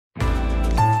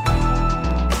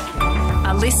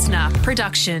listener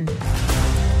production.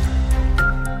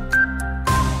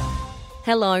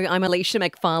 Hello, I'm Alicia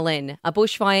McFarlane. A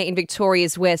bushfire in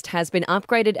Victoria's West has been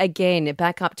upgraded again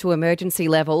back up to emergency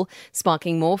level,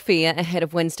 sparking more fear ahead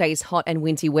of Wednesday's hot and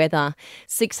windy weather.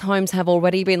 6 homes have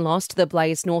already been lost to the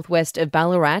blaze northwest of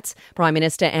Ballarat. Prime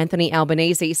Minister Anthony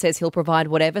Albanese says he'll provide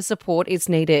whatever support is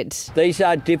needed. These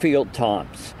are difficult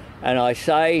times, and I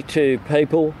say to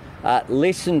people,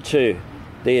 listen to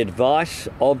the advice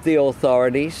of the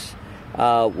authorities.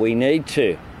 We need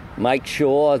to make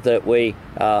sure that we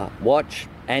watch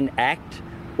and act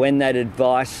when that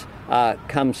advice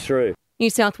comes through. New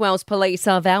South Wales Police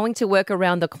are vowing to work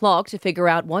around the clock to figure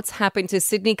out what's happened to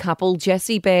Sydney couple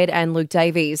Jessie Baird and Luke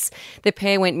Davies. The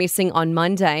pair went missing on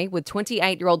Monday, with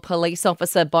 28-year-old police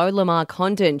officer Beau Lamar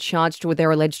Condon charged with their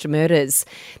alleged murders.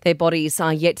 Their bodies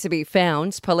are yet to be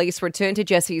found. Police returned to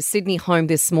Jessie's Sydney home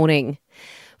this morning.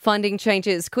 Funding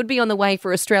changes could be on the way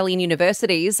for Australian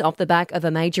universities off the back of a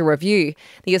major review.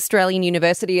 The Australian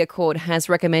University Accord has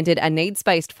recommended a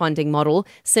needs-based funding model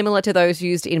similar to those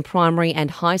used in primary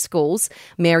and high schools.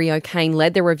 Mary O'Kane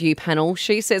led the review panel.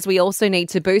 She says we also need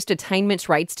to boost attainment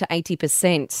rates to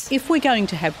 80%. If we're going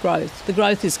to have growth, the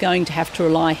growth is going to have to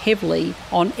rely heavily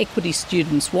on equity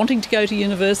students wanting to go to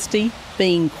university,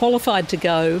 being qualified to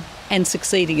go and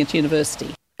succeeding at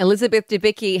university. Elizabeth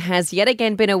Debicki has yet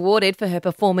again been awarded for her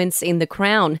performance in The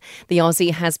Crown. The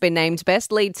Aussie has been named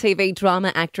Best Lead TV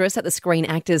Drama Actress at the Screen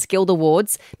Actors Guild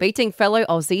Awards, beating fellow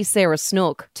Aussie Sarah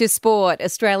Snook. To sport,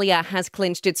 Australia has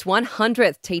clinched its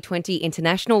 100th T20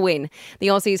 International win. The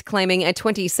Aussies claiming a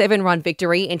 27-run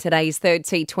victory in today's third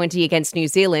T20 against New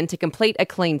Zealand to complete a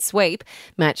clean sweep.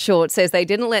 Matt Short says they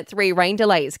didn't let 3 rain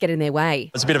delays get in their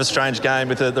way. It's a bit of a strange game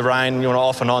with the rain,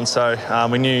 off and on, so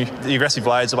we knew the aggressive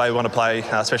way is the way we want to play,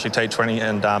 especially T20,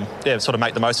 and sort of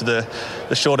make the most of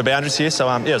the shorter boundaries here. So,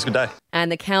 it was a good day.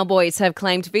 And the Cowboys have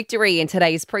claimed victory in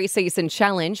today's pre-season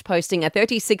challenge, posting a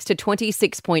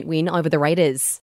 36-26 point win over the Raiders.